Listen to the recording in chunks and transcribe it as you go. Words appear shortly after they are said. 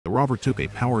robber took a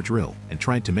power drill and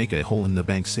tried to make a hole in the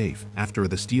bank safe. After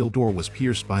the steel door was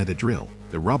pierced by the drill,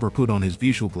 the robber put on his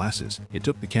visual glasses. He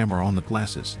took the camera on the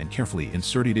glasses and carefully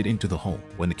inserted it into the hole.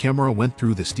 When the camera went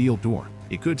through the steel door,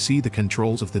 he could see the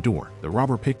controls of the door. The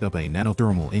robber picked up a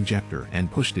nanothermal injector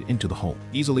and pushed it into the hole,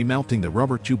 easily mounting the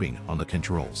rubber tubing on the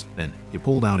controls. Then, he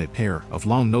pulled out a pair of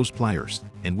long-nosed pliers,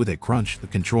 and with a crunch, the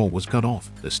control was cut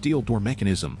off. The steel door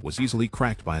mechanism was easily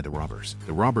cracked by the robbers.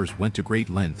 The robbers went to great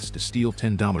lengths to steal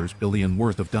 $10 billion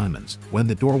worth of diamonds. When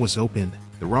the door was opened,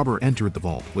 the robber entered the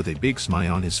vault with a big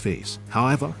smile on his face.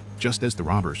 However, just as the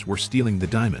robbers were stealing the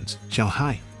diamonds, Xiao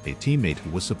Hai, a teammate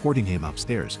who was supporting him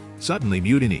upstairs, suddenly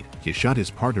mutinied. He shot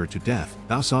his partner to death.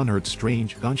 Dasan heard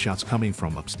strange gunshots coming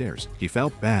from upstairs. He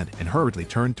felt bad and hurriedly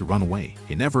turned to run away.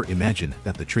 He never imagined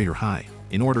that the traitor Hai,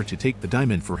 in order to take the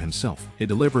diamond for himself, he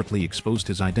deliberately exposed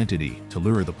his identity to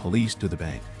lure the police to the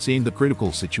bank. Seeing the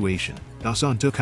critical situation, Dasan took